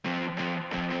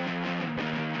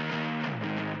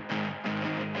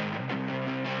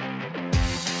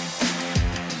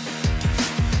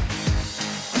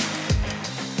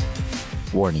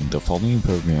Warning, the following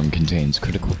program contains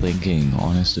critical thinking,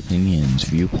 honest opinions,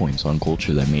 viewpoints on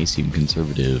culture that may seem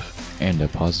conservative, and a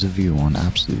positive view on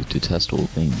absolute detestable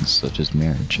things such as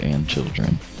marriage and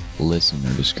children.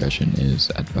 Listener discretion is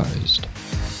advised.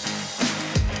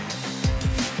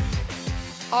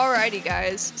 Alrighty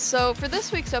guys, so for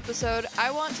this week's episode,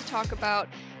 I want to talk about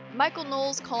Michael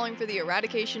Knowles calling for the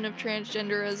eradication of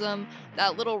transgenderism,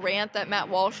 that little rant that Matt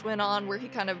Walsh went on where he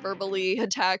kind of verbally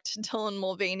attacked Dylan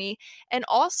Mulvaney, and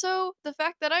also the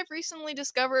fact that I've recently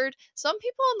discovered some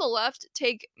people on the left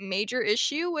take major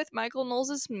issue with Michael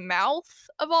Knowles' mouth,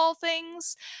 of all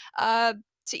things. To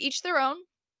each their own.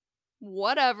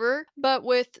 Whatever. But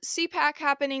with CPAC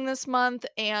happening this month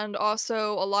and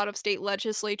also a lot of state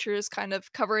legislatures kind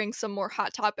of covering some more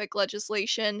hot topic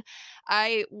legislation,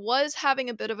 I was having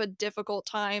a bit of a difficult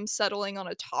time settling on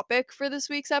a topic for this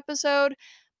week's episode.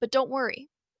 But don't worry,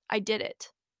 I did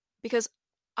it. Because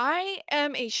I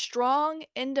am a strong,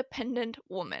 independent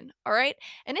woman, all right?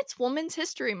 And it's Women's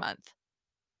History Month.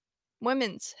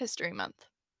 Women's History Month.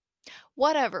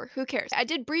 Whatever, who cares? I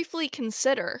did briefly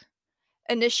consider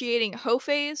initiating a hoe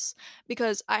phase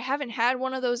because I haven't had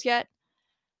one of those yet.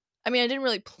 I mean, I didn't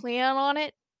really plan on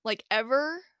it, like,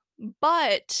 ever,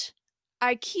 but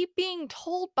I keep being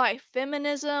told by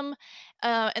feminism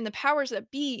and the powers that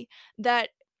be that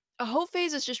a hoe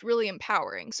phase is just really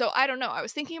empowering. So I don't know. I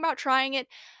was thinking about trying it,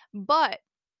 but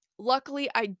luckily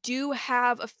I do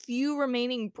have a few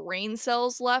remaining brain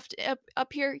cells left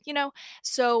up here,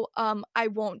 so I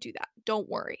won't do that. Don't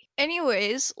worry.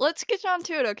 Anyways, let's get on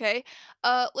to it, okay?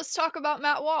 Let's talk about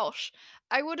Matt Walsh.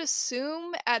 I would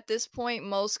assume at this point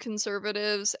most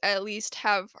conservatives at least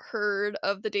have heard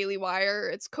of the Daily Wire.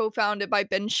 It's co-founded by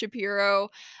Ben Shapiro,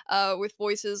 with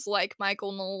voices like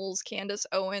Michael Knowles, Candace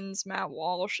Owens, Matt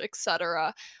Walsh,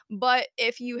 etc. But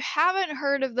if you haven't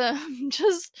heard of them,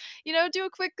 just, do a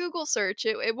quick Google search.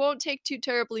 It won't take too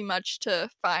terribly much to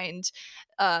find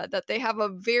that they have a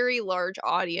very large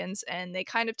audience and they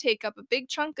kind of take up a big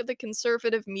chunk of the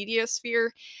conservative media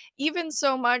sphere, even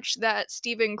so much that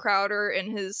Steven Crowder,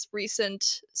 in his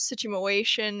recent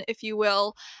situation, if you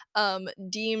will,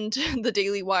 deemed the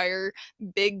Daily Wire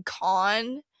big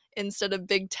con instead of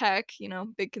big tech,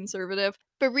 big conservative.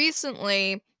 But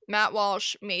recently, Matt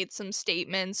Walsh made some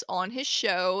statements on his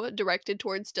show directed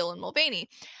towards Dylan Mulvaney.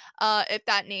 If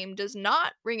that name does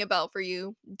not ring a bell for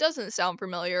you, doesn't sound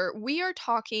familiar, we are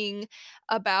talking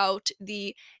about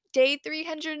the day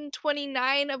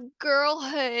 329 of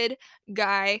girlhood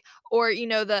guy, or,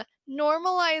 the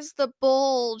normalize the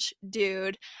bulge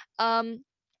dude. Or,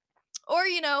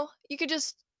 you could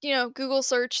just, Google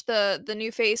search the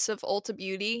new face of Ulta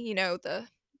Beauty, the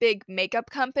big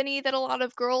makeup company that a lot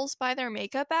of girls buy their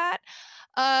makeup at.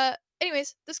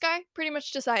 Anyways, this guy pretty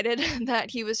much decided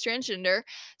that he was transgender,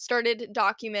 started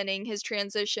documenting his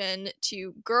transition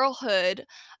to girlhood,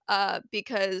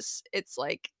 because it's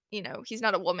like, he's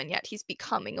not a woman yet, he's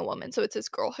becoming a woman, so it's his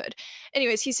girlhood.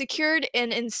 Anyways, he secured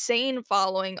an insane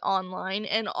following online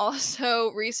and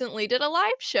also recently did a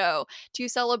live show to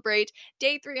celebrate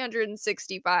day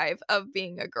 365 of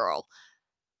being a girl.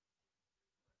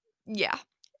 Yeah.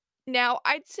 Now,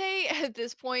 I'd say at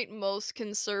this point, most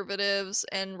conservatives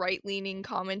and right-leaning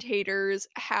commentators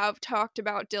have talked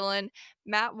about Dylan.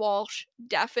 Matt Walsh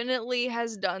definitely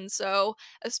has done so,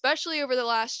 especially over the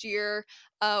last year.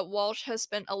 Walsh has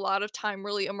spent a lot of time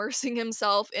really immersing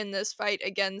himself in this fight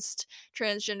against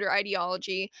transgender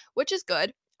ideology, which is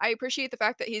good. I appreciate the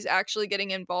fact that he's actually getting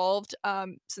involved.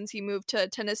 Since he moved to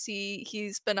Tennessee,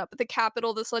 he's been up at the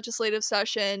Capitol this legislative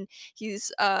session.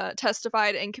 He's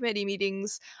testified in committee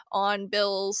meetings on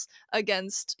bills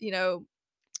against,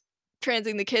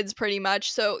 transing the kids pretty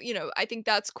much. So, I think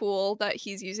that's cool that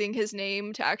he's using his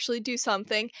name to actually do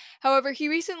something. However, he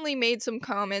recently made some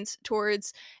comments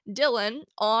towards Dylan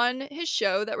on his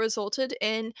show that resulted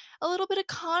in a little bit of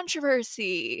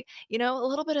controversy, a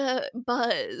little bit of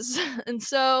buzz. And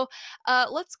so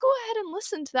let's go ahead and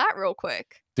listen to that real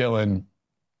quick. Dylan,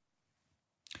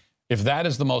 if that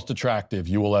is the most attractive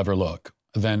you will ever look,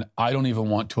 then I don't even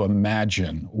want to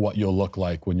imagine what you'll look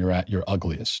like when you're at your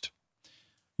ugliest.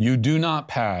 You do not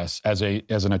pass as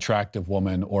an attractive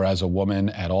woman or as a woman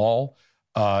at all,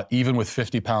 even with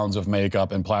 50 pounds of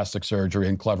makeup and plastic surgery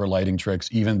and clever lighting tricks.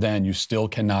 Even then, you still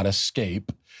cannot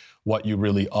escape what you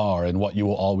really are and what you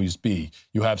will always be.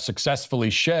 You have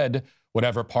successfully shed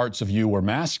whatever parts of you were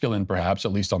masculine, perhaps,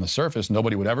 at least on the surface.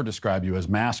 Nobody would ever describe you as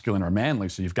masculine or manly,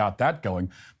 so you've got that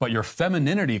going. But your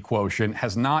femininity quotient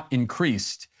has not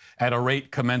increased at a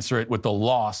rate commensurate with the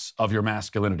loss of your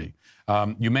masculinity.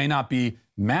 You may not be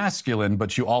masculine,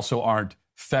 but you also aren't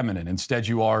feminine. Instead,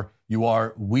 you are You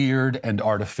are weird and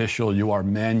artificial. You are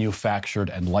manufactured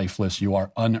and lifeless. You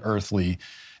are unearthly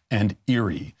and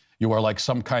eerie. You are like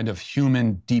some kind of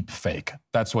human deep fake.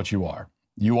 That's what you are.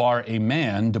 You are a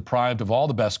man deprived of all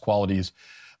the best qualities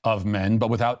of men, but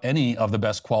without any of the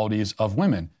best qualities of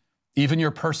women. Even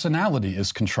your personality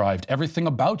is contrived. Everything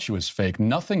about you is fake.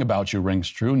 Nothing about you rings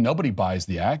true. Nobody buys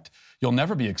the act. You'll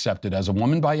never be accepted as a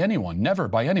woman by anyone, never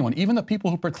by anyone. Even the people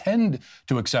who pretend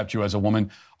to accept you as a woman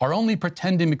are only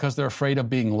pretending because they're afraid of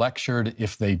being lectured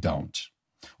if they don't,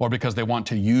 or because they want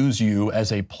to use you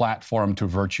as a platform to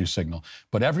virtue signal.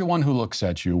 But everyone who looks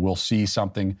at you will see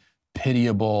something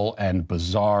pitiable and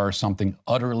bizarre, something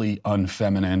utterly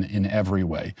unfeminine in every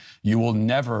way. You will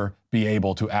never be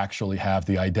able to actually have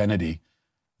the identity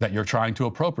that you're trying to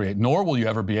appropriate, nor will you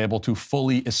ever be able to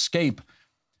fully escape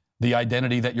the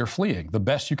identity that you're fleeing. The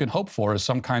best you can hope for is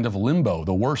some kind of limbo,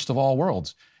 the worst of all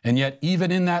worlds. And yet,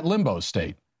 even in that limbo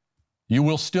state, you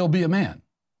will still be a man.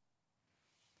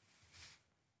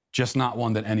 Just not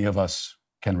one that any of us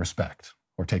can respect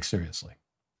or take seriously.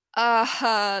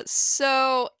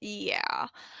 So yeah,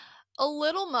 a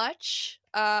little much,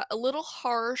 a little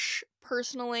harsh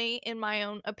personally in my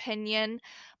own opinion,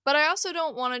 but I also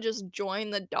don't want to just join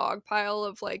the dog pile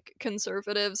of like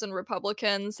conservatives and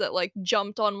Republicans that like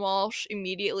jumped on Walsh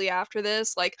immediately after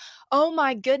this, like, oh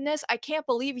my goodness, I can't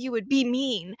believe you would be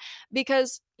mean,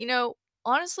 because, you know,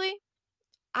 honestly,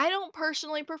 I don't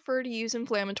personally prefer to use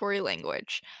inflammatory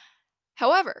language.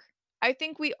 However, I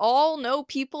think we all know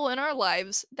people in our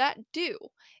lives that do.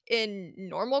 In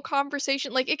normal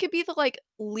conversation, like it could be the like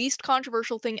least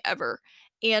controversial thing ever,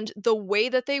 and the way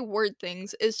that they word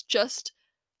things is just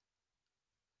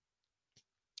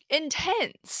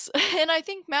intense. And I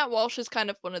think Matt Walsh is kind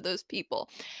of one of those people.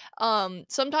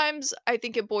 Sometimes I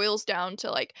think it boils down to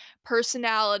like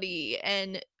personality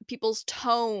and people's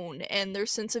tone and their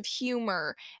sense of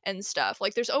humor and stuff.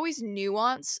 Like there's always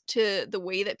nuance to the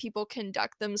way that people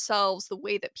conduct themselves, the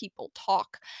way that people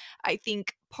talk. I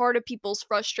think part of people's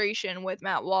frustration with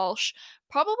Matt Walsh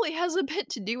probably has a bit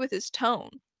to do with his tone.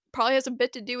 Probably has a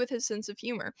bit to do with his sense of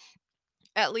humor.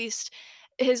 At least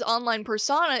his online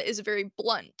persona is very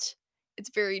blunt. It's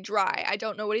very dry. I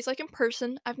don't know what he's like in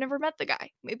person. I've never met the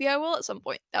guy. Maybe I will at some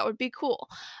point. That would be cool.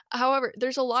 However,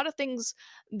 there's a lot of things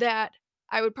that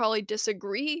I would probably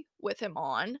disagree with him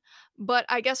on. But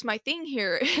I guess my thing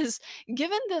here is,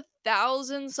 given the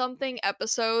 1,000-something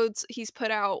episodes he's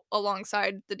put out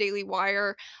alongside the Daily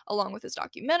Wire, along with his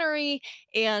documentary,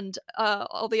 and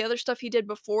all the other stuff he did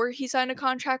before he signed a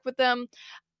contract with them,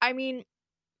 I mean,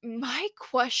 my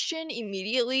question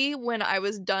immediately when I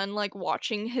was done, like,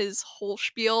 watching his whole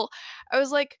spiel, I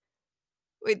was like,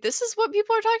 "Wait, this is what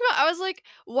people are talking about?" I was like,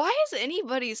 "Why is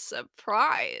anybody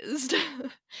surprised?"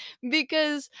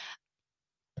 Because,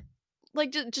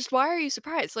 like, just why are you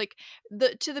surprised? Like,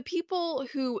 to the people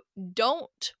who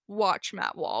don't watch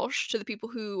Matt Walsh, to the people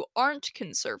who aren't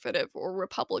conservative or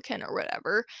Republican or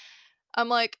whatever, I'm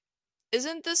like,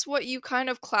 "Isn't this what you kind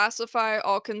of classify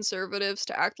all conservatives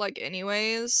to act like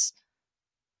anyways?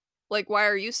 Like, why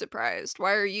are you surprised?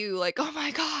 Why are you like, "Oh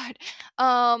my god?"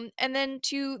 And then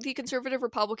to the conservative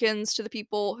Republicans, to the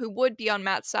people who would be on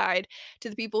Matt's side, to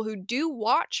the people who do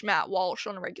watch Matt Walsh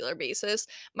on a regular basis,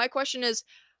 my question is,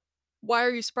 why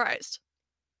are you surprised?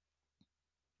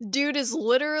 Dude is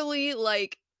literally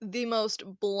like the most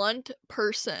blunt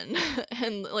person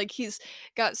and like he's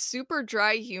got super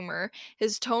dry humor.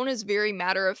 His tone is very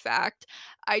matter of fact.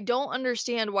 I don't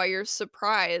understand why you're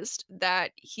surprised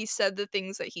that he said the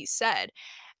things that he said.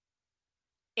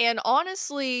 And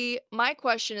honestly, my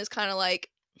question is kind of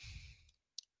like,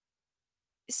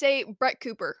 say Brett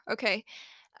Cooper, okay?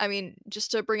 I mean, just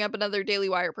to bring up another Daily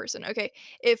Wire person, okay?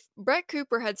 If Brett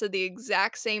Cooper had said the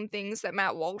exact same things that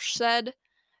Matt Walsh said,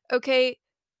 okay,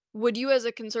 would you as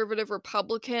a conservative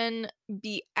Republican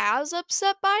be as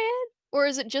upset by it? Or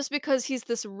is it just because he's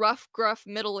this rough, gruff,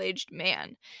 middle-aged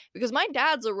man? Because my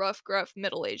dad's a rough, gruff,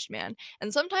 middle-aged man,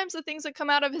 and sometimes the things that come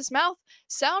out of his mouth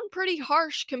sound pretty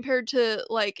harsh compared to,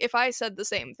 like, if I said the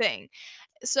same thing.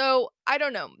 So, I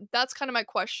don't know. That's kind of my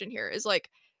question here, is like,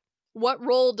 what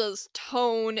role does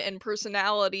tone and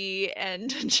personality and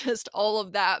just all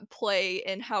of that play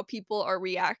in how people are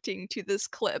reacting to this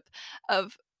clip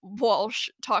of Walsh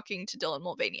talking to Dylan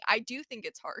Mulvaney? I do think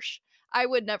it's harsh. I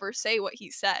would never say what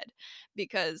he said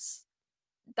because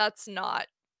that's not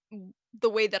the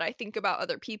way that I think about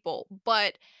other people.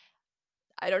 But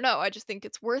I don't know. I just think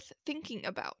it's worth thinking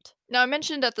about. Now, I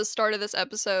mentioned at the start of this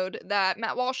episode that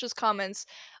Matt Walsh's comments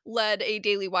led a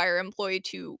Daily Wire employee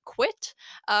to quit.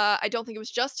 I don't think it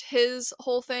was just his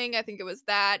whole thing. I think it was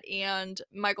that and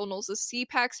Michael Knowles'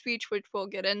 CPAC speech, which we'll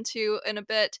get into in a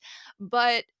bit.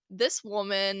 But this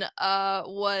woman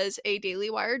was a Daily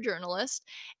Wire journalist,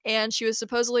 and she was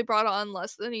supposedly brought on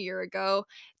less than a year ago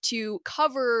to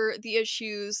cover the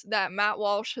issues that Matt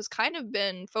Walsh has kind of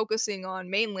been focusing on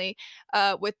mainly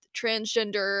with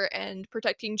transgender and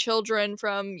protecting children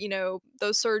from,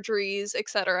 those surgeries,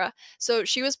 etc. So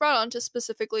she was brought on to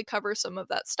specifically cover some of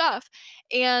that stuff.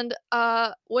 And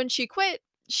when she quit,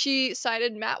 she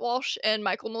cited Matt Walsh and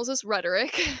Michael Knowles'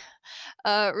 rhetoric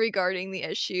regarding the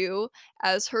issue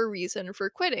as her reason for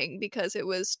quitting because it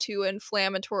was too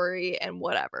inflammatory and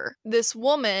whatever. This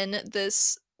woman,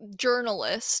 this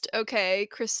journalist, okay,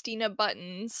 Christina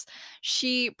Buttons,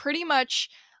 she pretty much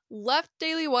left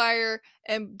Daily Wire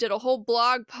and did a whole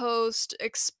blog post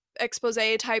expose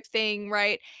type thing,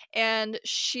 right? And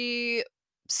she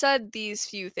said these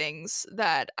few things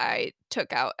that I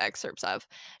took out excerpts of.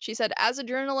 She said, as a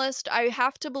journalist, I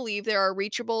have to believe there are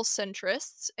reachable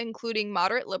centrists, including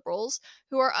moderate liberals,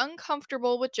 who are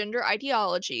uncomfortable with gender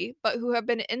ideology, but who have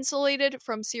been insulated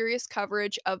from serious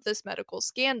coverage of this medical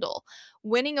scandal.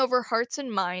 Winning over hearts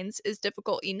and minds is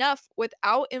difficult enough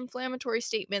without inflammatory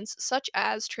statements such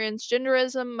as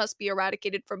transgenderism must be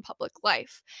eradicated from public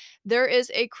life. There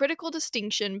is a critical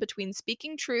distinction between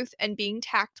speaking truth and being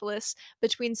tactless,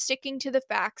 between sticking to the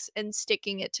facts and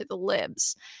sticking it to the libs.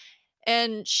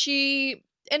 And she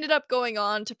ended up going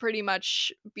on to pretty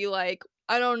much be like,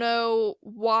 I don't know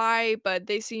why, but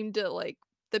they seem to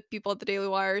the people at the Daily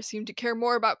Wire seem to care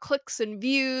more about clicks and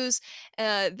views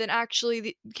than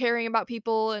actually caring about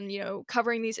people and,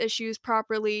 covering these issues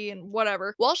properly and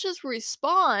whatever. Walsh's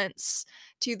response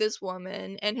to this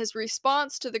woman and his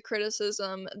response to the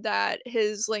criticism that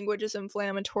his language is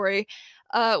inflammatory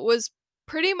was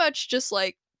pretty much just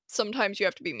like, sometimes you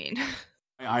have to be mean.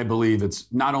 I believe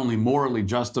it's not only morally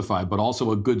justified, but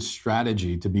also a good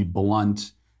strategy to be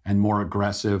blunt and more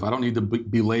aggressive. I don't need to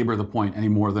belabor the point any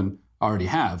more than I already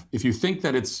have. If you think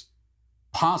that it's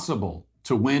possible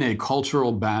to win a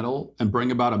cultural battle and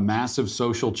bring about a massive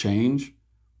social change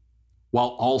while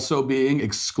also being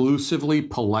exclusively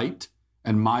polite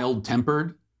and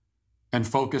mild-tempered and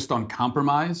focused on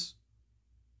compromise,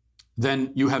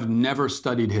 then you have never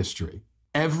studied history.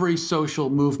 Every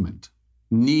social movement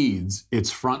needs its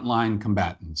frontline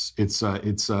combatants. It's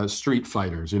street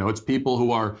fighters. It's people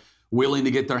who are willing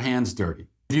to get their hands dirty.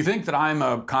 If you think that I'm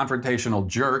a confrontational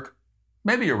jerk,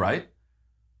 maybe you're right.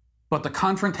 But the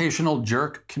confrontational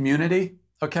jerk community,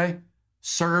 okay,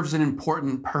 serves an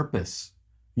important purpose.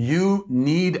 You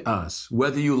need us,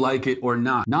 whether you like it or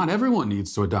not. Not everyone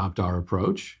needs to adopt our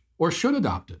approach or should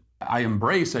adopt it. I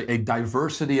embrace a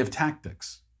diversity of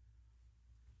tactics.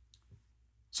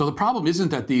 So the problem isn't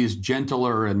that these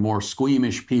gentler and more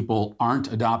squeamish people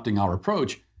aren't adopting our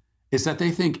approach. It's that they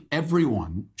think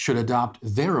everyone should adopt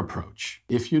their approach.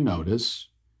 If you notice,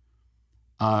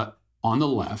 on the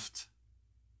left,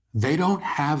 they don't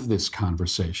have this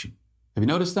conversation. Have you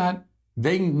noticed that?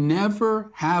 They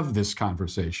never have this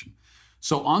conversation.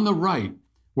 So on the right,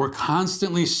 we're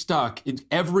constantly stuck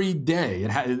every day.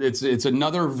 It's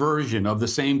another version of the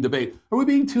same debate. Are we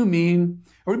being too mean?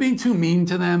 Are we being too mean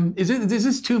to them? Is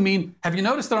this too mean? Have you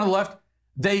noticed that on the left,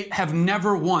 they have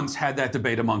never once had that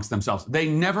debate amongst themselves. They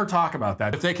never talk about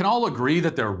that. If they can all agree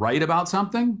that they're right about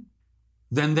something,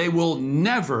 then they will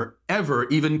never, ever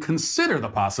even consider the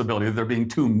possibility that they're being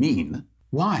too mean.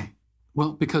 Why?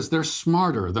 Well, because they're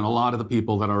smarter than a lot of the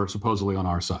people that are supposedly on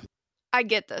our side. I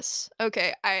get this.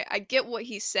 Okay, I get what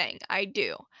he's saying. I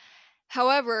do.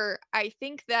 However, I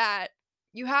think that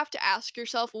you have to ask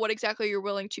yourself what exactly you're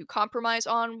willing to compromise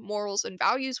on, morals and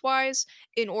values wise,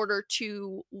 in order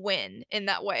to win in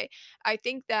that way. I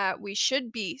think that we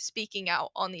should be speaking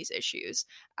out on these issues.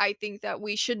 I think that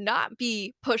we should not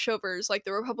be pushovers like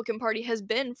the Republican Party has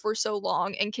been for so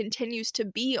long and continues to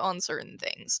be on certain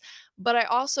things. But I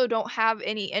also don't have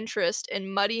any interest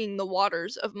in muddying the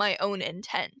waters of my own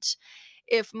intent.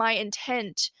 If my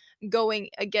intent going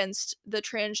against the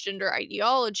transgender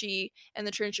ideology and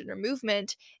the transgender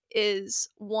movement is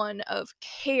one of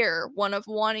care, one of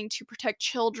wanting to protect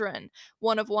children,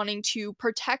 one of wanting to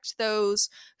protect those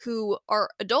who are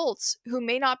adults who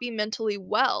may not be mentally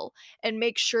well, and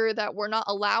make sure that we're not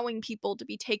allowing people to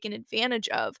be taken advantage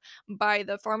of by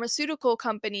the pharmaceutical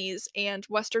companies and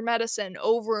Western medicine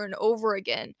over and over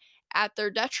again at their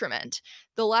detriment.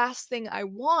 The last thing I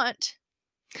want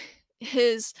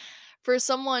is for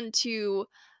someone to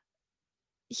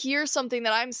hear something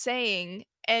that I'm saying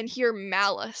and hear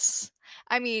malice.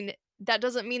 I mean, that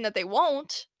doesn't mean that they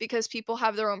won't, because people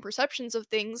have their own perceptions of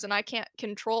things and I can't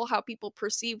control how people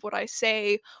perceive what I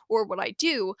say or what I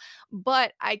do,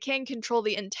 but I can control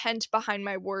the intent behind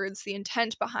my words, the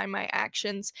intent behind my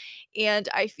actions, and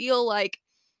I feel like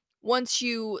once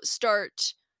you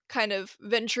start kind of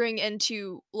venturing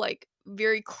into like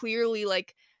very clearly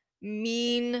like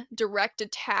mean direct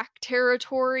attack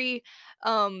territory,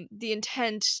 the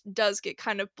intent does get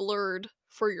kind of blurred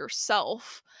for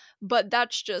yourself. But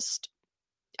that's just,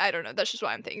 I don't know, that's just what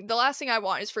I'm thinking. The last thing I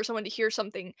want is for someone to hear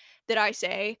something that I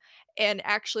say and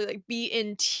actually like be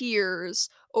in tears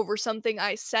over something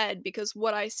I said because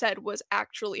what I said was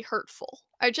actually hurtful.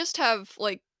 I just have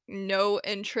like no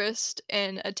interest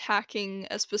in attacking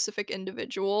a specific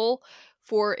individual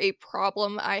for a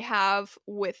problem I have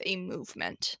with a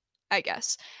movement, I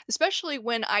guess. Especially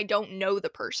when I don't know the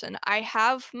person. I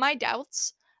have my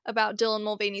doubts about Dylan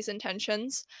Mulvaney's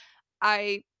intentions.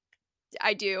 I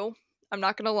I do. I'm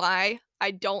not gonna lie.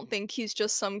 I don't think he's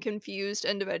just some confused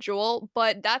individual,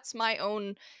 but that's my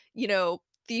own,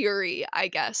 theory, I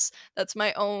guess. That's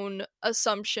my own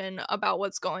assumption about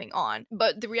what's going on.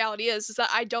 But the reality is that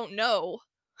I don't know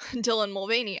Dylan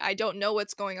Mulvaney. I don't know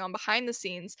what's going on behind the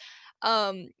scenes.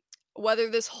 Um, Whether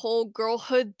this whole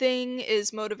girlhood thing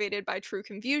is motivated by true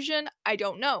confusion, I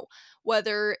don't know.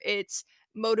 Whether it's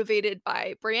motivated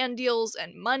by brand deals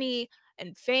and money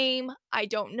and fame, I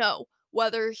don't know.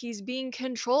 Whether he's being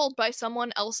controlled by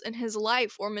someone else in his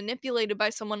life or manipulated by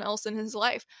someone else in his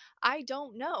life, I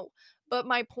don't know. But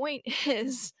my point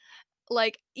is,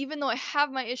 like, even though I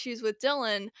have my issues with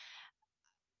Dylan,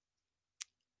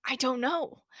 I don't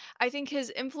know. I think his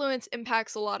influence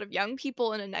impacts a lot of young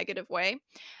people in a negative way.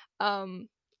 Um,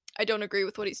 I don't agree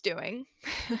with what he's doing.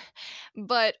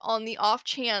 But on the off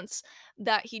chance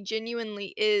that he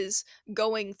genuinely is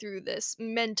going through this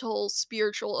mental,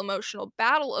 spiritual, emotional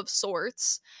battle of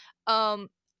sorts, um,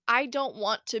 I don't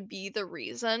want to be the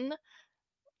reason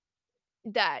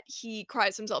that he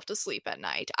cries himself to sleep at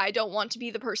night. I don't want to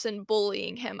be the person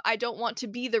bullying him. I don't want to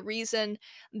be the reason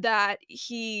that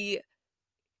he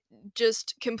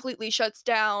just completely shuts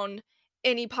down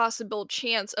any possible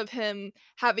chance of him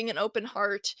having an open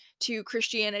heart to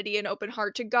Christianity, an open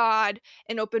heart to God,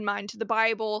 an open mind to the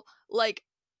Bible. Like,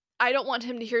 I don't want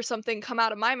him to hear something come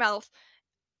out of my mouth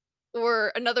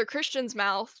or another Christian's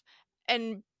mouth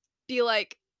and be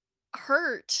like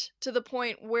hurt to the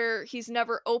point where he's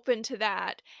never open to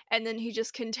that. And then he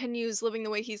just continues living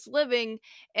the way he's living,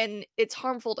 and it's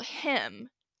harmful to him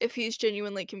if he's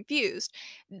genuinely confused.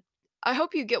 I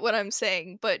hope you get what I'm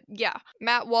saying, but yeah.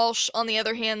 Matt Walsh, on the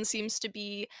other hand, seems to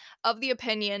be of the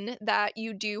opinion that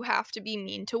you do have to be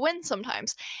mean to win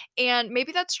sometimes. And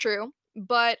maybe that's true,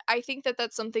 but I think that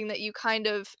that's something that you kind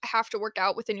of have to work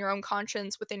out within your own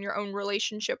conscience, within your own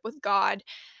relationship with God.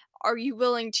 Are you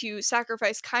willing to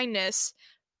sacrifice kindness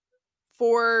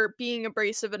for being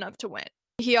abrasive enough to win?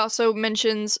 He also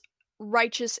mentions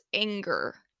righteous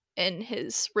anger in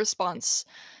his response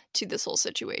to this whole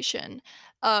situation,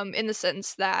 in the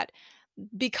sense that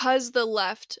because the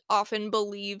left often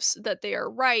believes that they are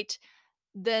right,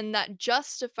 then that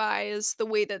justifies the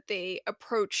way that they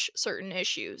approach certain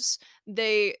issues.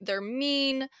 They're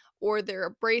mean, or they're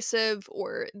abrasive,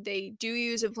 or they do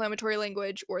use inflammatory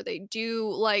language, or they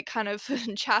do like kind of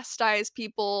chastise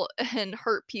people and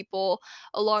hurt people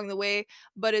along the way,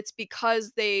 but it's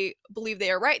because they believe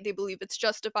they are right. They believe it's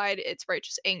justified, it's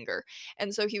righteous anger.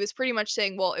 And so he was pretty much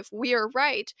saying, well, if we are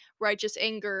right, righteous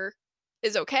anger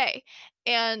is okay.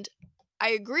 And I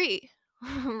agree.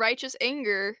 Righteous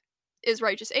anger is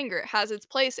righteous anger. It has its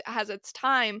place, it has its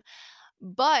time.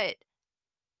 But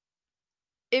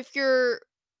if you're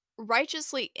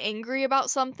righteously angry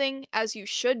about something, as you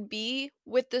should be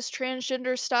with this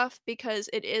transgender stuff, because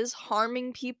it is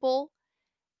harming people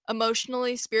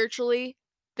emotionally, spiritually,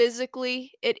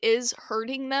 physically, it is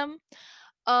hurting them.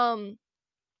 I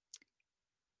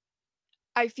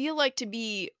feel like to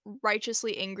be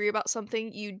righteously angry about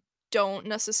something, you don't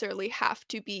necessarily have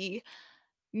to be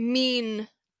mean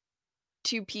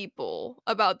to people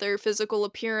about their physical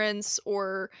appearance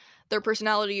or their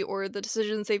personality or the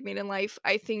decisions they've made in life.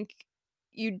 I think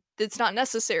it's not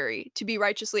necessary to be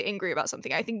righteously angry about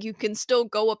something. I think you can still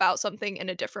go about something in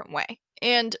a different way.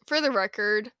 And for the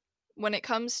record, when it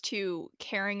comes to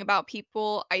caring about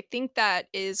people, I think that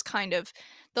is kind of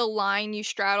the line you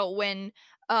straddle when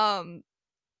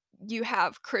you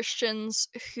have Christians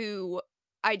who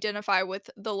identify with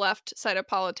the left side of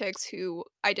politics, who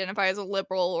identify as a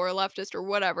liberal or a leftist or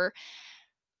whatever.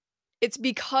 It's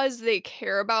because they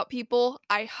care about people.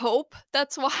 I hope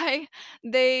that's why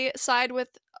they side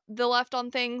with the left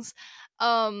on things.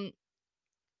 They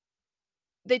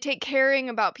take caring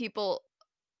about people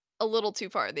a little too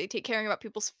far. They take caring about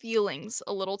people's feelings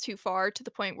a little too far, to the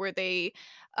point where they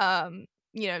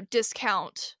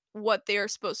discount what they are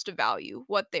supposed to value,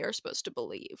 what they are supposed to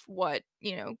believe, what,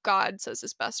 God says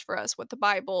is best for us, what the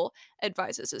Bible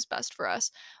advises is best for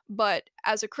us. But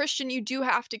as a Christian, you do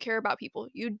have to care about people.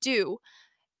 You do.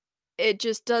 It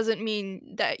just doesn't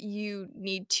mean that you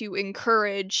need to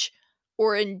encourage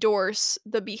or endorse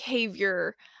the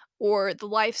behavior or the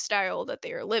lifestyle that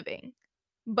they are living.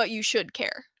 But you should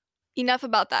care. Enough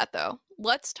about that, though.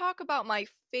 Let's talk about my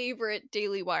favorite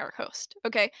Daily Wire host,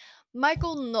 okay?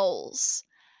 Michael Knowles.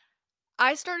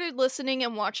 I started listening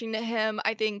and watching to him,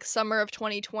 I think, summer of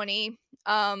 2020,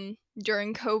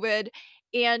 during COVID,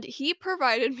 and he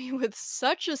provided me with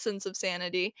such a sense of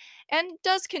sanity, and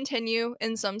does continue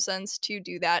in some sense to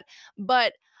do that.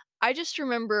 But I just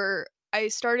remember I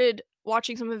started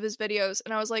watching some of his videos,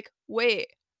 and I was like, wait,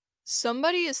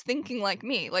 somebody is thinking like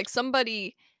me. Like,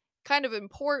 somebody kind of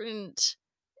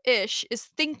important-ish is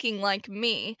thinking like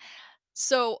me.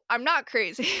 So I'm not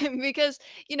crazy because,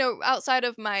 outside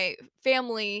of my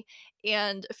family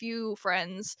and a few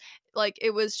friends, like,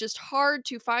 it was just hard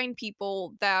to find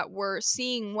people that were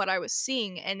seeing what I was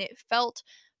seeing, and it felt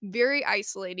very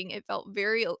isolating. It felt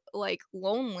very like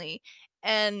lonely,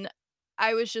 and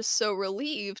I was just so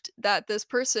relieved that this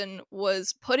person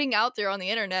was putting out there on the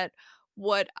internet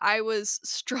what I was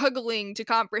struggling to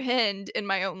comprehend in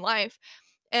my own life.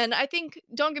 And I think,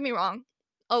 don't get me wrong,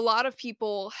 a lot of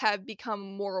people have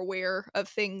become more aware of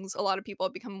things. A lot of people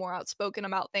have become more outspoken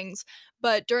about things.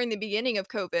 But during the beginning of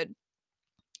COVID,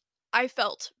 I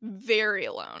felt very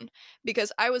alone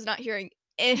because I was not hearing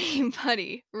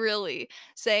anybody really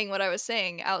saying what I was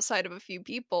saying outside of a few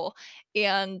people.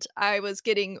 And I was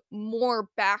getting more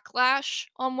backlash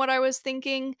on what I was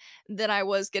thinking than I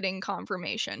was getting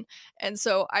confirmation. And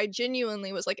so I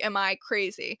genuinely was like, am I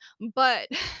crazy? But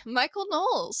Michael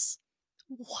Knowles,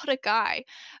 what a guy.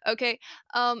 Okay.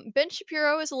 Ben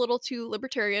Shapiro is a little too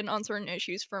libertarian on certain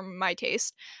issues for my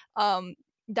taste.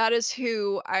 That is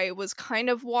who I was kind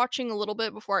of watching a little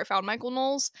bit before I found Michael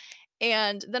Knowles.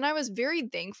 And then I was very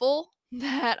thankful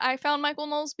that I found Michael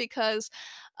Knowles because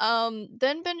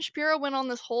then Ben Shapiro went on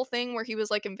this whole thing where he was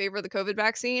like in favor of the COVID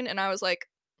vaccine. And I was like,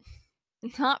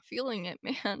 not feeling it,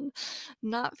 man.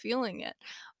 Not feeling it.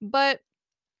 But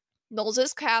Knowles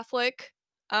is Catholic.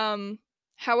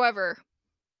 However,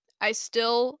 I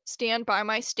still stand by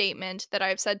my statement that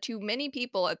I've said to many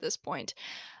people at this point.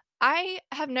 I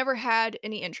have never had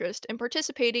any interest in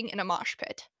participating in a mosh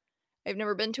pit. I've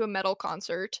never been to a metal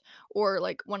concert or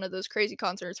like one of those crazy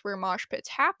concerts where mosh pits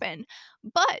happen.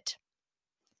 But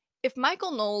if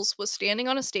Michael Knowles was standing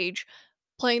on a stage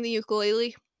playing the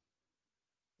ukulele,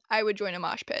 I would join a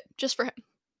mosh pit just for him.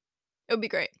 It would be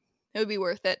great. It would be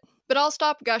worth it. But I'll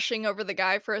stop gushing over the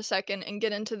guy for a second and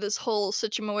get into this whole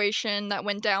situation that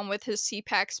went down with his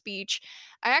CPAC speech.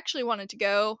 I actually wanted to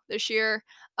go this year.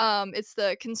 It's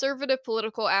the Conservative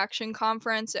Political Action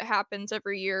Conference. It happens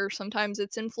every year. Sometimes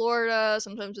it's in Florida,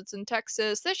 sometimes it's in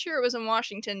Texas. This year it was in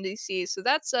Washington, D.C., so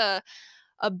that's a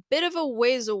bit of a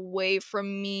ways away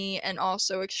from me and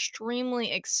also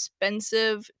extremely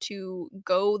expensive to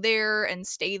go there and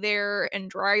stay there and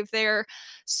drive there.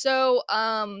 So,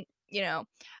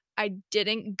 I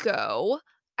didn't go.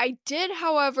 I did,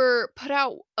 however, put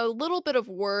out a little bit of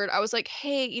word. I was like,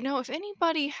 hey, if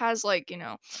anybody has like,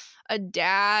 a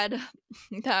dad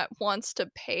that wants to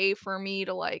pay for me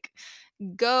to like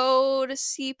go to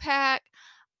CPAC,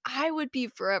 I would be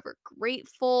forever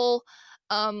grateful.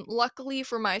 Luckily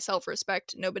for my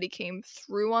self-respect, nobody came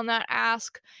through on that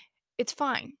ask. It's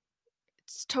fine.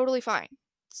 It's totally fine.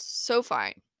 It's so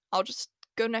fine. I'll just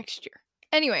go next year.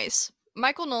 Anyways,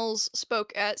 Michael Knowles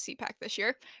spoke at CPAC this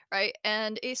year, right?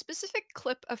 And a specific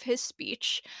clip of his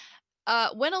speech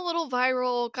went a little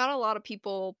viral, got a lot of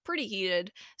people pretty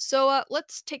heated. So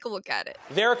let's take a look at it.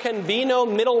 There can be no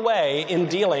middle way in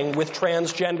dealing with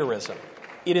transgenderism.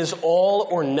 It is all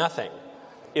or nothing.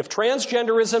 If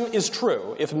transgenderism is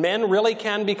true, if men really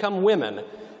can become women,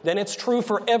 then it's true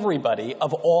for everybody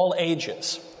of all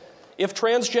ages. If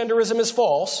transgenderism is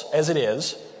false, as it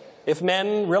is, if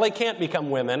men really can't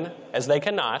become women, as they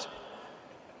cannot,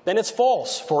 then it's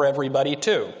false for everybody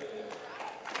too.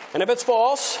 And if it's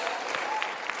false,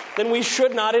 then we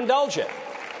should not indulge it,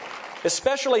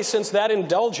 especially since that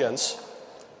indulgence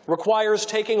requires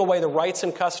taking away the rights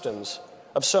and customs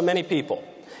of so many people.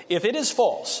 If it is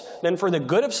false, then for the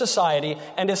good of society,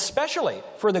 and especially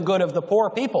for the good of the poor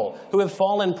people who have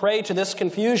fallen prey to this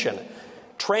confusion,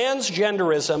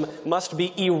 transgenderism must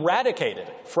be eradicated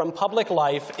from public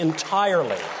life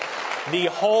entirely. The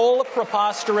whole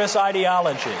preposterous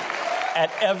ideology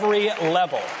at every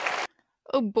level.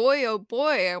 Oh boy,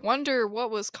 I wonder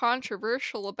what was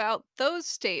controversial about those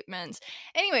statements.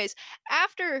 Anyways,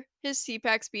 after his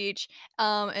CPAC speech,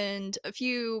 and a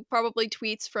few probably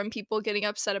tweets from people getting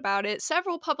upset about it,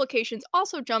 several publications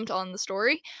also jumped on the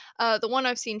story. The one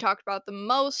I've seen talked about the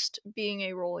most being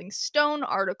a Rolling Stone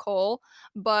article,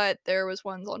 but there was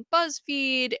ones on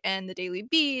BuzzFeed and the Daily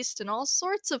Beast and all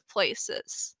sorts of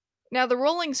places. Now, the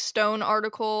Rolling Stone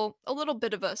article, a little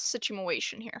bit of a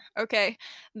situation here, okay?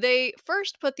 They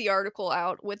first put the article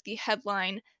out with the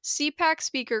headline CPAC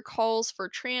speaker calls for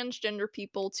transgender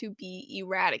people to be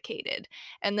eradicated.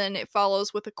 And then it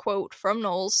follows with a quote from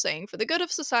Knowles saying, "For the good of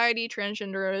society,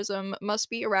 transgenderism must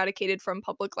be eradicated from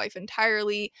public life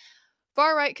entirely."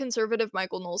 Far right conservative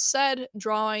Michael Knowles said,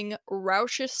 drawing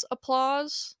raucous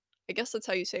applause. I guess that's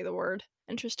how you say the word.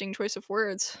 Interesting choice of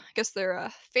words. I guess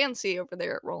they're fancy over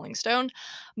there at Rolling Stone.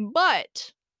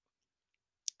 But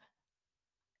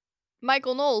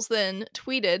Michael Knowles then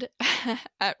tweeted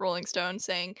at Rolling Stone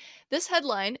saying, "This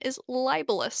headline is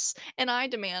libelous and I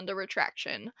demand a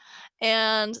retraction."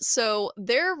 And so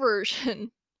their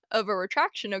version of a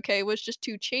retraction, okay, was just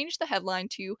to change the headline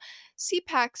to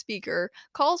CPAC speaker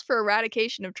calls for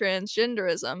eradication of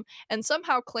transgenderism and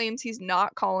somehow claims he's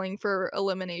not calling for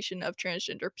elimination of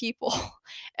transgender people.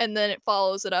 And then it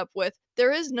follows it up with,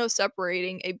 "There is no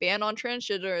separating a ban on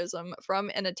transgenderism from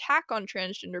an attack on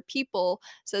transgender people,"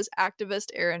 says activist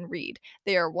Aaron Reed.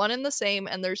 "They are one and the same,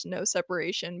 and there's no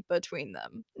separation between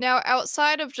them." Now,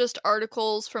 outside of just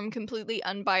articles from completely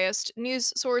unbiased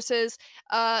news sources,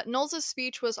 Knowles'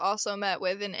 speech was also met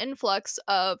with an influx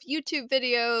of YouTube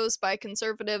videos by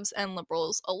conservatives and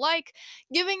liberals alike,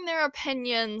 giving their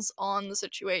opinions on the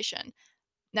situation.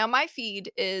 Now, my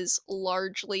feed is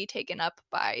largely taken up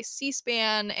by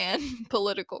C-SPAN and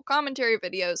political commentary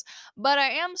videos, but I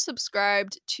am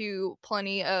subscribed to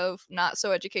plenty of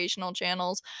not-so-educational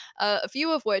channels, a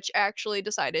few of which actually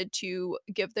decided to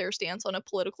give their stance on a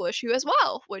political issue as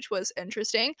well, which was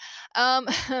interesting. Um,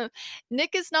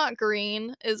 Nick is Not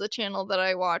Green is a channel that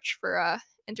I watch for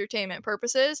entertainment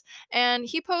purposes, and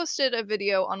he posted a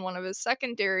video on one of his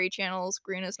secondary channels,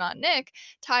 Green Is Not Nick,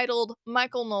 titled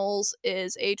 "Michael Knowles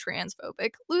is a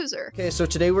transphobic loser." Okay, so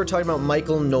today we're talking about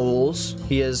Michael Knowles.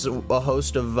 He is a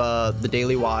host of the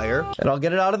Daily Wire, and I'll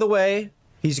get it out of the way.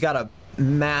 He's got a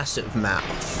massive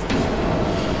mouth.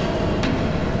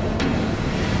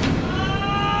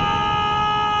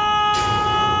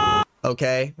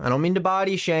 Okay, I don't mean to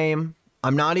body shame.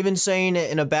 I'm not even saying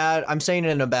it in a bad, I'm saying it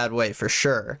in a bad way for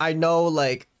sure. I know,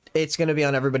 like, it's gonna be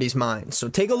on everybody's mind. So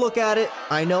take a look at it.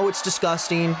 I know it's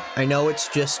disgusting. I know it's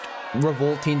just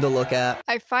revolting to look at.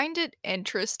 I find it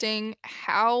interesting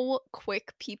how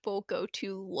quick people go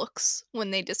to looks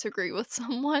when they disagree with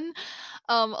someone.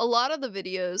 A lot of the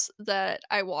videos that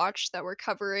I watched that were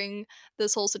covering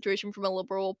this whole situation from a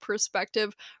liberal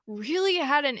perspective really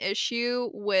had an issue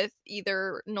with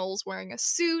either Knowles wearing a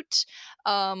suit,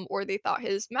 or they thought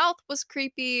his mouth was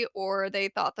creepy, or they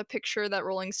thought the picture that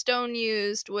Rolling Stone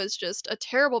used was just a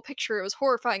terrible picture. It was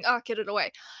horrifying. Ah, get it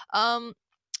away.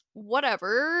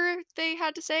 Whatever they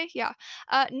had to say, yeah.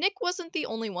 Nick wasn't the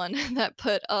only one that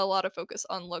put a lot of focus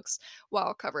on looks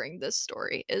while covering this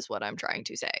story, is what I'm trying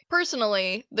to say.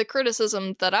 Personally, the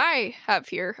criticism that I have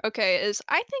here, okay, is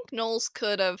I think Knowles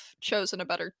could have chosen a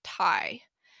better tie.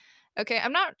 Okay,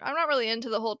 I'm not really into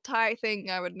the whole tie thing.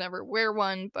 I would never wear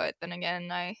one, but then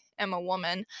again, I am a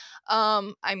woman.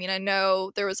 I mean, I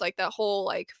know there was like that whole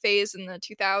like phase in the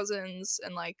 2000s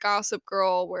and like Gossip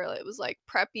Girl where it was like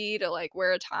preppy to like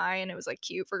wear a tie and it was like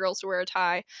cute for girls to wear a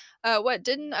tie. What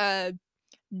didn't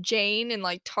Jane and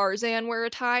like Tarzan wear a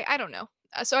tie? I don't know.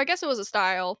 So I guess it was a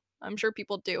style. I'm sure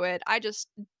people do it. I just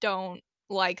don't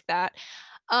like that.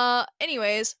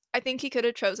 Anyways, I think he could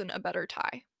have chosen a better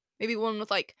tie. Maybe one with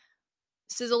like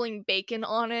sizzling bacon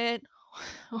on it,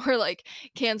 or like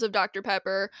cans of Dr.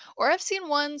 Pepper, or I've seen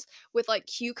ones with like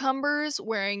cucumbers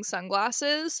wearing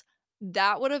sunglasses.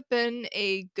 That would have been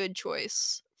a good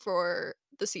choice for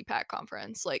the CPAC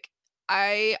conference. Like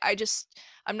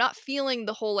I'm not feeling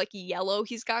the whole like yellow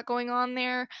he's got going on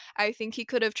there. I think he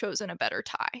could have chosen a better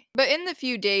tie. But in the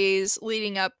few days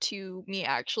leading up to me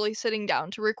actually sitting down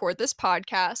to record this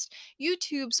podcast,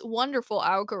 YouTube's wonderful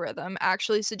algorithm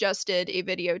actually suggested a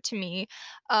video to me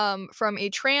from a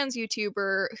trans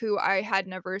YouTuber who I had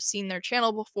never seen their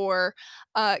channel before.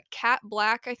 Cat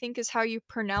Black, I think is how you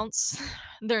pronounce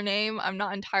their name. I'm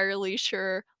not entirely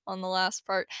sure on the last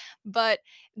part, but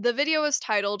the video is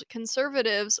titled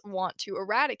 "Conservatives Want to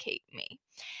Eradicate Me."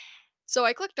 So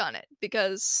I clicked on it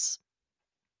because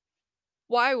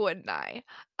Why wouldn't I?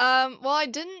 Well, I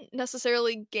didn't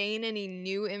necessarily gain any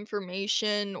new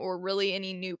information or really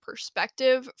any new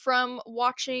perspective from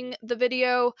watching the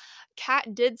video.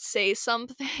 Kat did say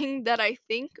something that I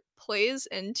think plays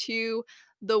into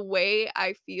the way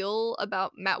I feel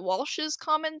about Matt Walsh's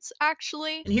comments,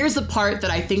 actually. And here's the part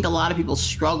that I think a lot of people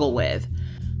struggle with.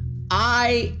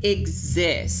 I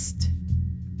exist.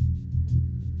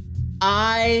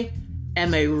 I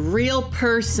am a real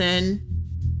person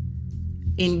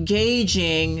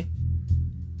engaging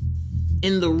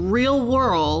in the real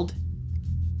world,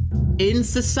 in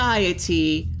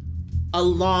society,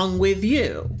 along with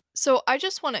you. So I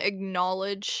just want to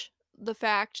acknowledge the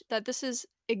fact that this is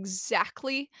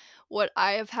exactly what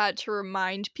I have had to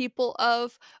remind people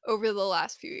of over the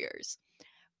last few years.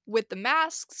 With the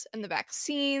masks and the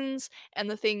vaccines and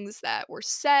the things that were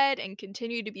said and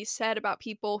continue to be said about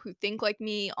people who think like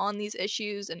me on these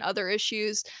issues and other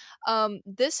issues,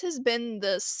 this has been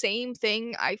the same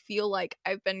thing I feel like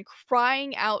I've been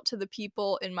crying out to the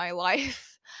people in my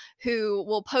life who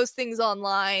will post things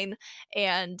online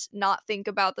and not think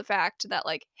about the fact that,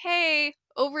 like, hey,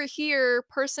 over here,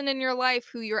 person in your life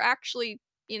who you're actually,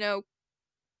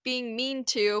 being mean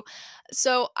to.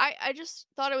 So I just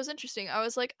thought it was interesting. I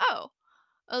was like, "Oh."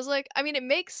 I was like, I mean, it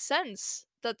makes sense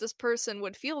that this person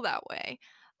would feel that way.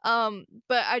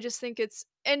 But I just think it's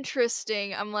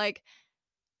interesting. I'm like,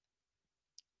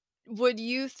 would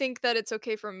you think that it's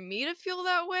okay for me to feel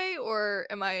that way, or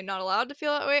am I not allowed to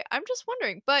feel that way? I'm just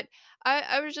wondering. But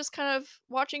I was just kind of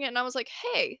watching it and I was like,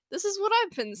 hey, this is what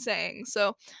I've been saying.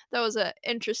 So that was an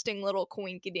interesting little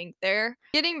coinky dink there.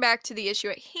 Getting back to the issue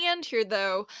at hand here,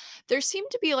 though, there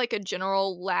seemed to be like a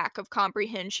general lack of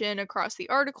comprehension across the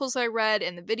articles I read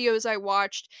and the videos I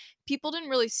watched. People didn't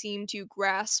really seem to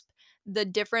grasp the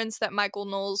difference that Michael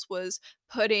Knowles was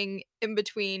putting in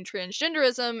between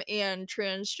transgenderism and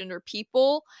transgender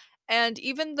people. And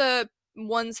even the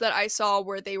ones that I saw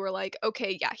where they were like,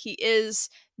 okay, yeah, he is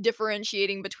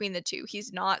differentiating between the two.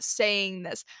 He's not saying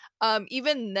this.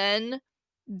 Even then,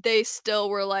 they still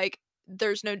were like,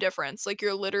 there's no difference. Like,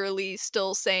 you're literally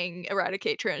still saying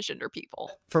eradicate transgender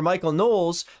people. For Michael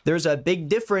Knowles, there's a big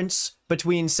difference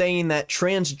between saying that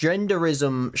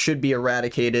transgenderism should be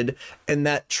eradicated and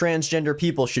that transgender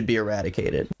people should be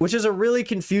eradicated, which is a really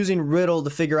confusing riddle to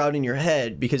figure out in your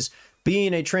head, because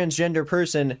being a transgender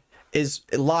person is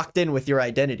locked in with your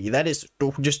identity. That is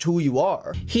just who you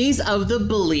are. He's of the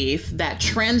belief that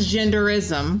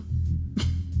transgenderism,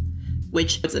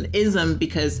 which is an ism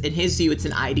because in his view it's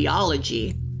an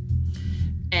ideology,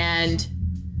 and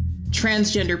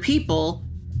transgender people,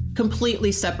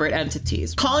 completely separate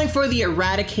entities. Calling for the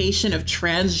eradication of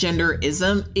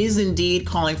transgenderism is indeed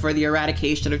calling for the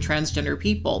eradication of transgender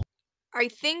people. I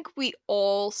think we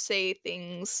all say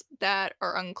things that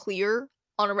are unclear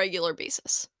on a regular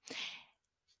basis.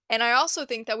 And I also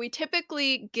think that we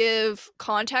typically give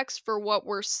context for what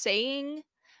we're saying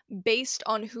based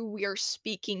on who we are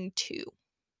speaking to.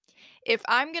 If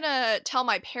I'm gonna tell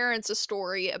my parents a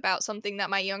story about something that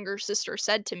my younger sister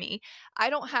said to me, I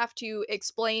don't have to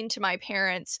explain to my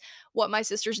parents what my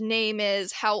sister's name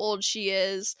is, how old she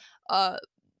is,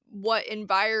 what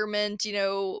environment,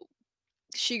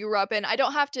 she grew up in. I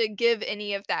don't have to give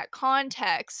any of that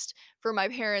context for my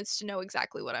parents to know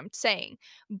exactly what I'm saying.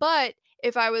 But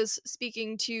if I was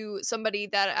speaking to somebody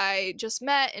that I just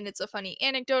met and it's a funny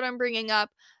anecdote I'm bringing up,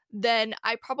 then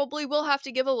I probably will have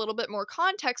to give a little bit more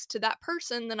context to that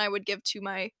person than I would give to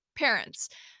my parents.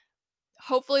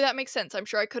 Hopefully that makes sense. I'm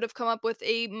sure I could have come up with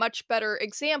a much better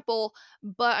example,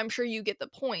 but I'm sure you get the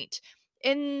point.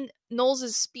 In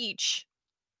Knowles' speech,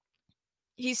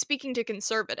 he's speaking to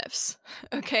conservatives,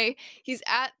 okay? He's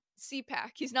at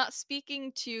CPAC. He's not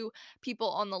speaking to people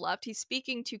on the left. He's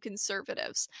speaking to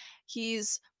conservatives.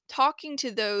 He's talking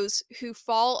to those who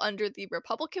fall under the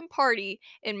Republican Party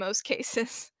in most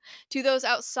cases. To those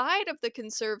outside of the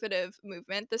conservative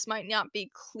movement, this might not be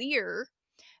clear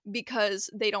because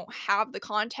they don't have the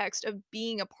context of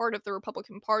being a part of the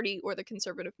Republican Party or the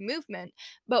conservative movement.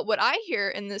 But what I hear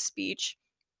in this speech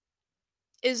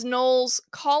is Knowles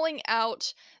calling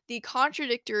out the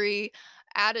contradictory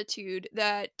attitude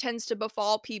that tends to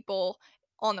befall people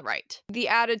on the right. The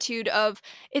attitude of,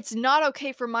 it's not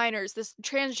okay for minors. This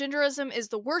transgenderism is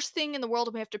the worst thing in the world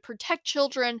and we have to protect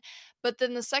children. But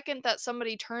then the second that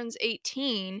somebody turns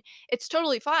 18, it's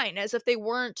totally fine, as if they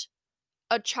weren't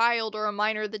a child or a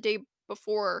minor the day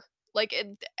before. Like,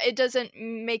 it doesn't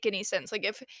make any sense. Like,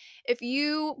 if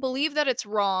you believe that it's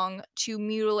wrong to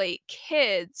mutilate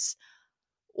kids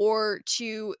or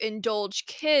to indulge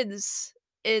kids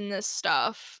in this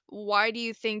stuff, why do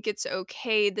you think it's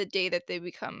okay the day that they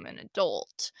become an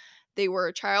adult? they were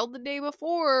a child the day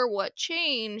before. What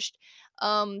changed?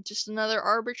 Just another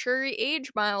arbitrary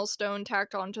age milestone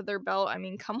tacked onto their belt. I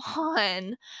mean, come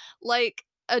on. Like,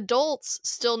 adults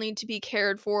still need to be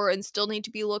cared for and still need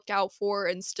to be looked out for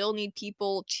and still need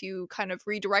people to kind of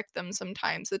redirect them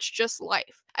sometimes. It's just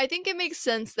life. I think it makes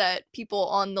sense that people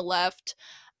on the left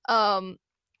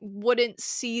wouldn't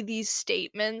see these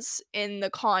statements in the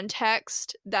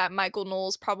context that Michael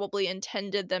Knowles probably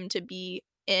intended them to be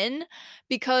in,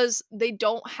 because they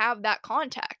don't have that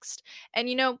context. And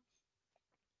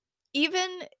even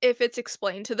if it's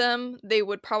explained to them, they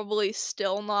would probably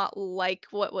still not like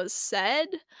what was said,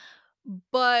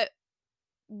 but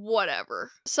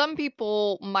whatever. Some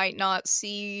people might not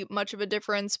see much of a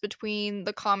difference between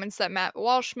the comments that Matt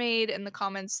Walsh made and the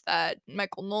comments that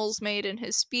Michael Knowles made in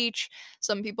his speech.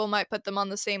 Some people might put them on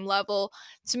the same level.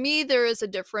 To me, there is a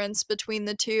difference between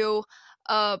the two.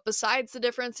 Besides the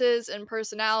differences in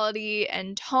personality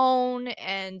and tone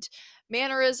and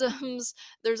mannerisms,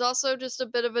 there's also just a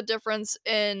bit of a difference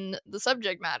in the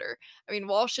subject matter. I mean,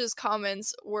 Walsh's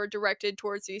comments were directed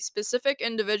towards a specific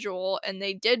individual, and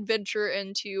they did venture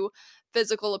into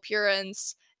physical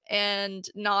appearance and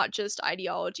not just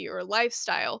ideology or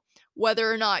lifestyle. Whether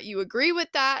or not you agree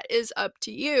with that is up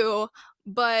to you,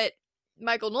 but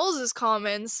Michael Knowles'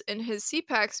 comments in his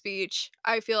CPAC speech,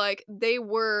 I feel like they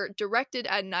were directed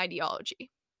at an ideology.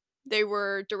 They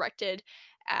were directed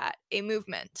at a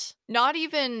movement. Not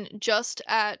even just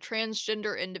at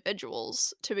transgender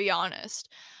individuals, to be honest.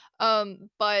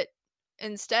 But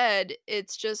instead,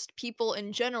 it's just people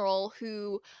in general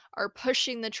who are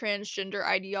pushing the transgender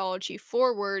ideology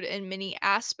forward in many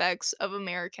aspects of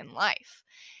American life.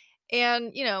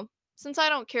 And, since I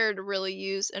don't care to really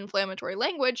use inflammatory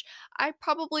language, I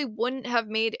probably wouldn't have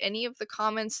made any of the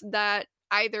comments that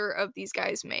either of these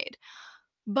guys made.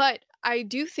 But I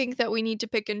do think that we need to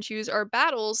pick and choose our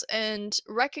battles and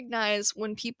recognize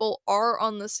when people are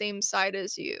on the same side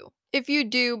as you. If you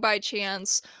do, by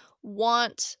chance,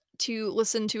 want to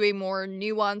listen to a more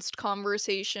nuanced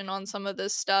conversation on some of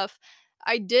this stuff,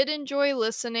 I did enjoy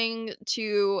listening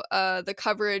to the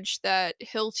coverage that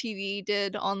Hill TV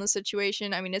did on the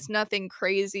situation. I mean, it's nothing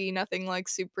crazy, nothing like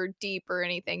super deep or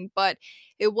anything, but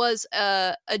it was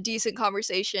a decent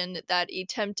conversation that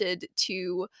attempted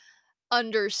to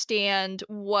understand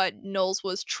what Knowles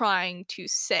was trying to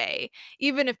say,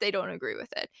 even if they don't agree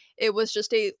with it. It was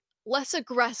just a less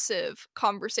aggressive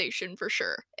conversation for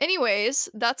sure. Anyways,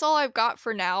 that's all I've got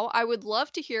for now. I would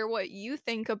love to hear what you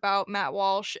think about Matt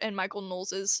Walsh and Michael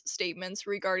Knowles' statements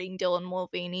regarding Dylan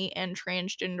Mulvaney and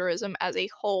transgenderism as a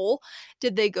whole.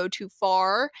 Did they go too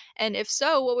far? And if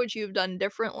so, what would you have done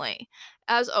differently?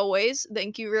 As always,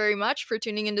 thank you very much for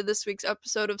tuning into this week's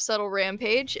episode of Subtle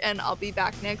Rampage, and I'll be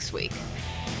back next week.